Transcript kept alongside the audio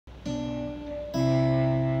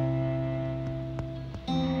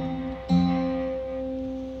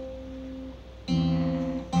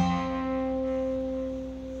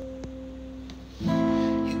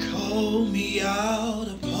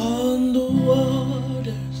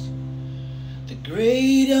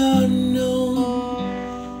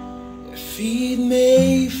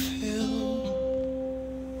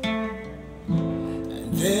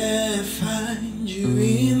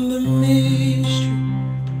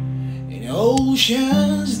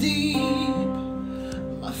oceans deep,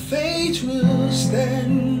 my faith will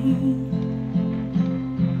stand.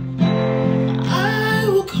 I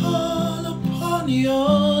will call upon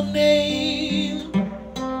your name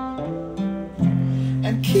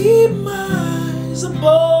and keep my eyes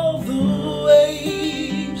above the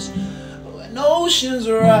waves. When oceans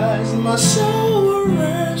rise, my soul will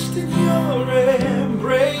rest in your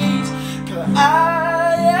embrace. 'Cause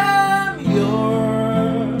I am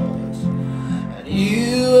yours and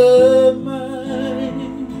you are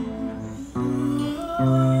mine.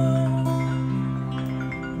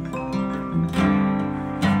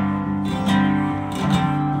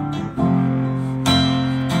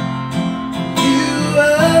 You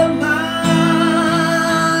are mine,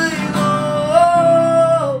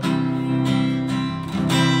 oh.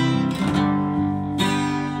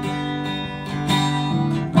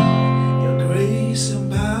 Your grace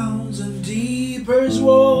abounds in deepest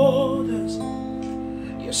waters.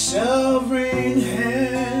 Your sovereign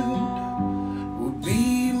hand will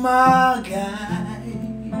be my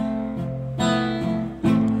guide.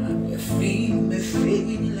 My faith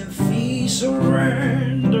and faith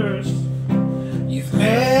surrenders. You've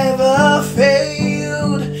never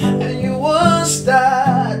failed, and you won't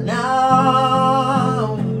start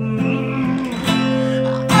now.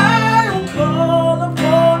 I'll call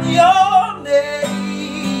upon your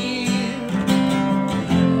name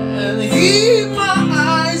and keep my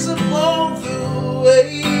eyes upon the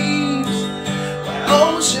waves. When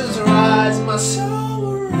oceans rise, my soul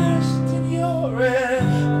will rest in your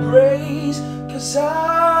embrace. 'Cause I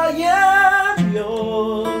am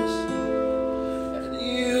yours and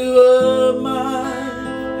you are mine.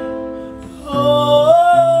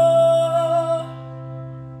 Oh,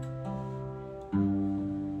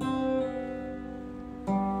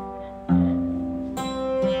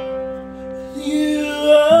 you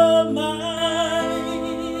are mine.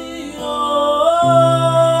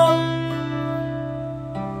 Oh,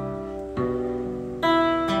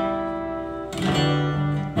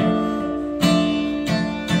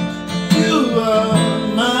 you are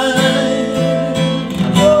mine.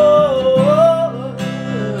 Oh,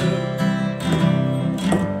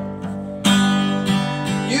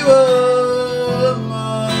 you are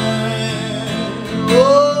mine.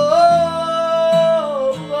 Oh,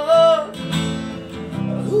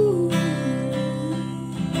 ooh.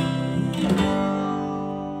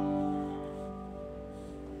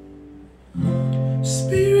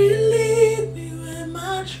 Spirit, lead me where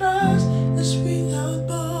my trust is without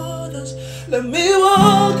borders. Let me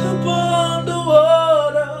walk upon the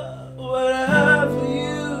water wherever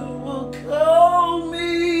you will call me.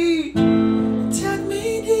 Take me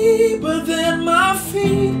deeper than my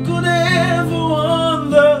feet could ever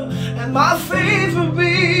wander, and my faith will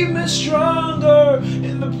be made stronger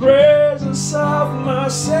in the presence of my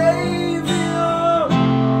Savior.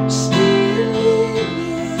 Spirit, lead me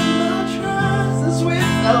where my trust is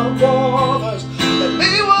without borders. Let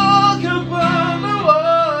me walk upon the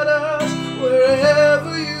waters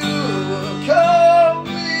wherever you will call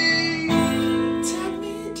me. Take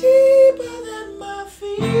me deeper than my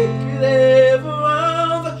feet could ever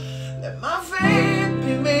wander. Let my faith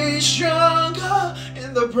be made stronger in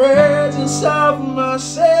the presence of my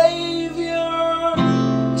Savior.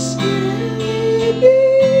 Spirit, lead me.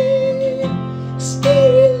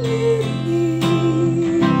 Spirit, lead me.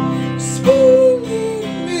 Spirit, lead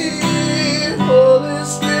me. Holy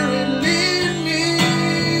Spirit, lead me.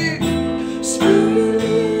 Spirit,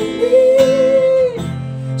 lead me.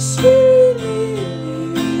 Spirit,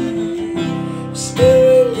 lead me.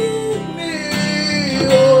 Spirit, lead me.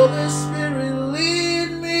 Holy Spirit, lead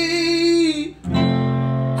me.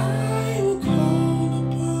 I will call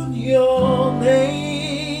upon your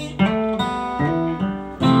name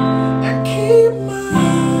and keep my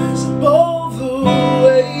eyes above the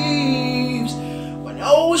waves. When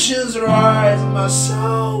oceans rise, my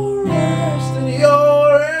soul will rest in your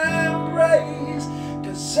embrace.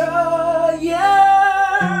 'Cause I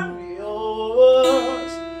am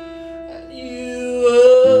yours and you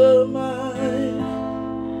are mine.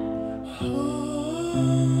 Oh,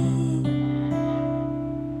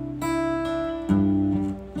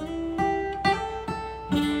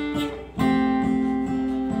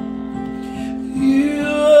 you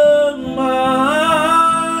are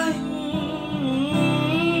mine.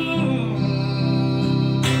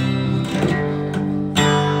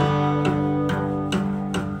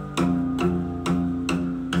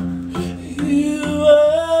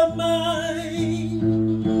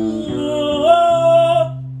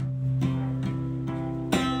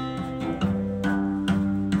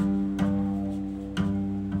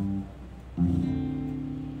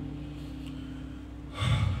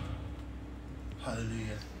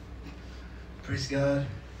 Praise God.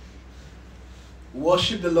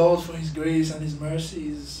 Worship the Lord for His grace and His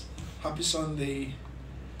mercies. Happy Sunday.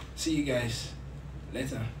 See you guys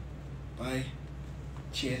later. Bye.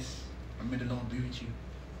 Cheers. And may the Lord be with you.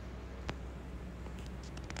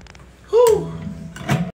 Whew.